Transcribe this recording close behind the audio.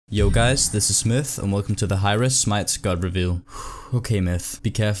Yo guys, this is Myth and welcome to the Hi-Rez Smite God Reveal. Okay Myth, be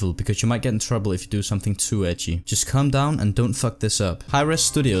careful because you might get in trouble if you do something too edgy. Just calm down and don't fuck this up. Hi-Rez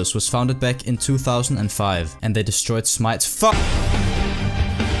Studios was founded back in 2005 and they destroyed Smite. Fuck!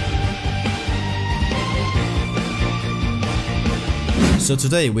 So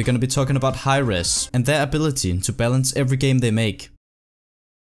today we're gonna be talking about Hi-Rez and their ability to balance every game they make.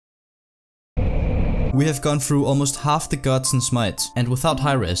 We have gone through almost half the gods in Smite, and without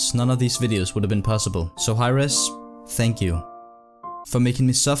Hi-Rez, none of these videos would have been possible. So Hi-Rez, thank you for making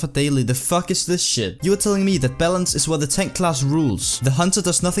me suffer daily. The fuck is this shit? You are telling me that balance is where the tank class rules. The hunter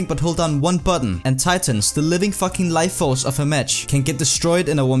does nothing but hold down one button, and Titans, the living fucking life force of a match, can get destroyed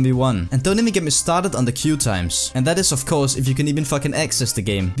in a 1v1. And don't even get me started on the queue times. And that is of course if you can even fucking access the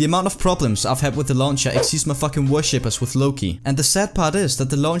game. The amount of problems I've had with the launcher exceeds my fucking worshippers with Loki. And the sad part is that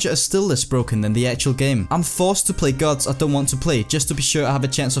the launcher is still less broken than the actual game. I'm forced to play gods I don't want to play just to be sure I have a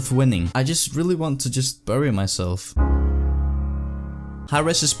chance of winning. I just really want to just bury myself.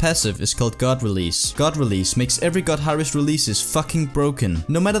 Hi-Rez's passive is called God Release. God Release makes every god Hi-Rez releases fucking broken.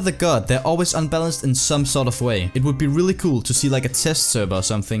 No matter the god, they're always unbalanced in some sort of way. It would be really cool to see like a test server or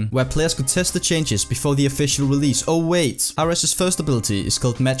something, where players could test the changes before the official release. Oh wait! Hi-Rez's first ability is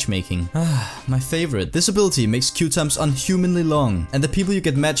called Matchmaking. My favorite. This ability makes queue times unhumanly long, and the people you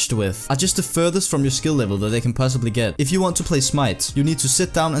get matched with are just the furthest from your skill level that they can possibly get. If you want to play Smite, you need to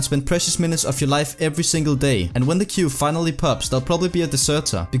sit down and spend precious minutes of your life every single day, and when the queue finally pops, there'll probably be a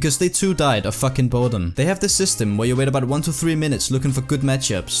deserter, because they too died of fucking boredom. They have this system where you wait about 1 to 3 minutes looking for good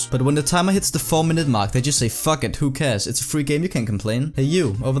matchups, but when the timer hits the 4-minute mark, they just say fuck it, who cares, it's a free game, you can't complain. Hey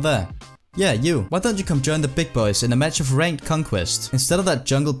you, over there. Yeah, you. Why don't you come join the big boys in a match of ranked conquest, instead of that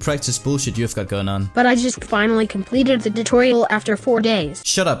jungle practice bullshit you've got going on? But I just finally completed the tutorial after 4 days.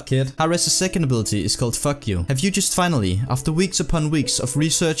 Shut up, kid. Hi-Rez's second ability is called Fuck You. Have you just finally, after weeks upon weeks of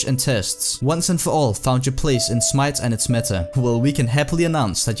research and tests, once and for all found your place in Smite and its meta? Well, we can happily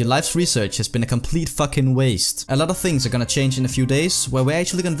announce that your life's research has been a complete fucking waste. A lot of things are gonna change in a few days, where we're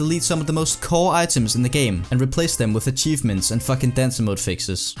actually gonna delete some of the most core items in the game and replace them with achievements and fucking dancer mode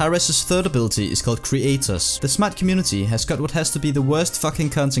fixes. Hi-Rez's third ability is called Creators. The Smite community has got what has to be the worst fucking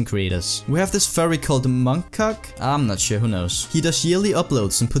content creators. We have this furry called Monkcock? I'm not sure, who knows. He does yearly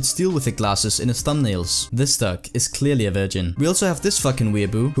uploads and puts steel with the glasses in his thumbnails. This duck is clearly a virgin. We also have this fucking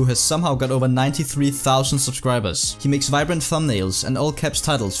weeaboo who has somehow got over 93,000 subscribers. He makes vibrant thumbnails and all caps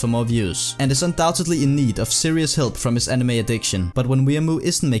titles for more views, and is undoubtedly in need of serious help from his anime addiction. But when weeaboo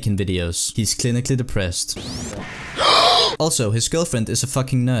isn't making videos, he's clinically depressed. Also, his girlfriend is a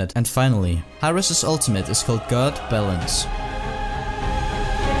fucking nerd. And finally, Hi-Rez's ultimate is called God Balance.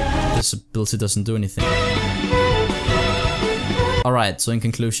 This ability doesn't do anything. Alright, so in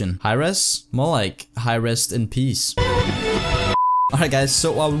conclusion, Hi-Rez? More like Hi-Rest in peace. Alright guys,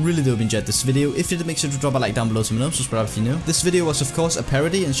 so I really do hope you enjoyed this video. If you did, make sure to drop a like down below, subscribe if you're new. This video was of course a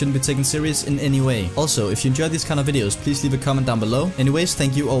parody and shouldn't be taken serious in any way. Also, if you enjoy these kind of videos, please leave a comment down below. Anyways,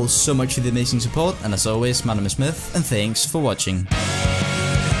 thank you all so much for the amazing support, and as always, my name is Myth, and thanks for watching.